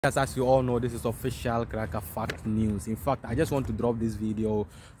Yes, as you all know, this is official Cracker Fact News. In fact, I just want to drop this video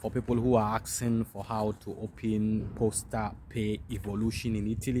for people who are asking for how to open Postapay Evolution in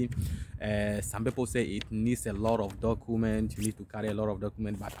Italy. Some people say it needs a lot of documents. You need to carry a lot of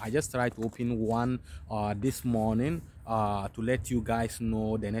documents, but I just tried to open one this morning to let you guys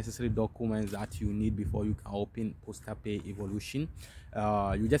know the necessary documents that you need before you can open Postapay Evolution.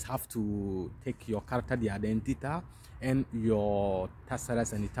 You just have to take your carta di identità and your tessera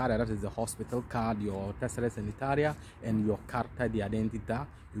sanitaria, that is the hospital card, your tessera sanitaria and your carta di identità.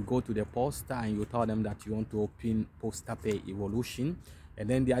 You go to the posta and you tell them that you want to open Postapay Evolution, and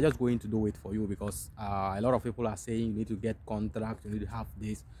then they are just going to do it for you, because a lot of people are saying you need to get contract, you need to have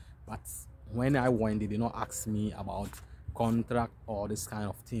this. But when I went, they did not ask me about contract or this kind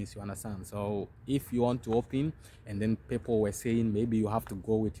of things, you understand? So if you want to open, and then people were saying maybe you have to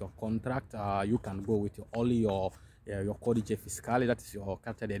go with your contract, you can go with only your codice fiscale, that is your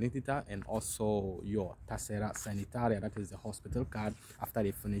carta di identità, and also your tessera sanitaria, that is the hospital card. After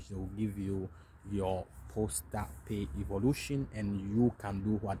they finish, they will give you your Postapay Evolution, and you can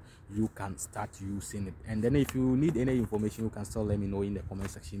do what? You can start using it. And then if you need any information, you can still let me know in the comment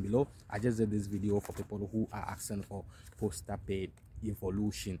section below. I just did this video for people who are asking for Postapay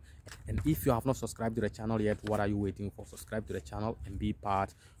Evolution. And if you have not subscribed to the channel yet, what are you waiting for? Subscribe to the channel and be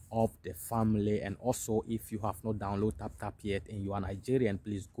part of the family. And also, if you have not downloaded TapTap yet and you are Nigerian,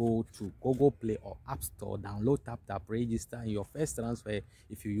 please go to Google Play or App Store, download TapTap, register, and your first transfer,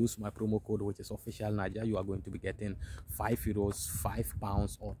 if you use my promo code, which is official Niger, you are going to be getting €5,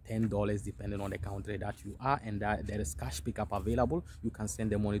 £5 or $10, depending on the country that you are. And there is cash pickup available. You can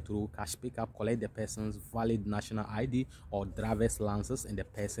send the money through cash pickup, collect the person's valid national ID or driver's license, and the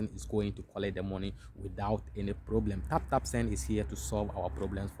person is going to collect the money without any problem. TapTap Send is here to solve our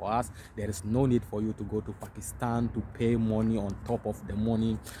problems for us. There is no need for you to go to Pakistan to pay money on top of the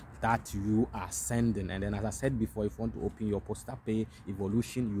money that you are sending. And then, as I said before, if you want to open your Postapay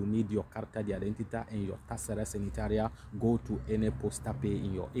Evolution, you need your carta di identità and your tessera sanitaria. Go to any Postapay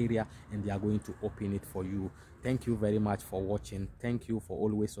in your area and they are going to open it for you. Thank you very much for watching. Thank you for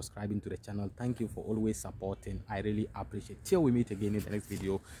always subscribing to the channel. Thank you for always supporting. I really appreciate it. Till we meet again in the next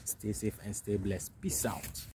video, stay safe and stay blessed. Peace out.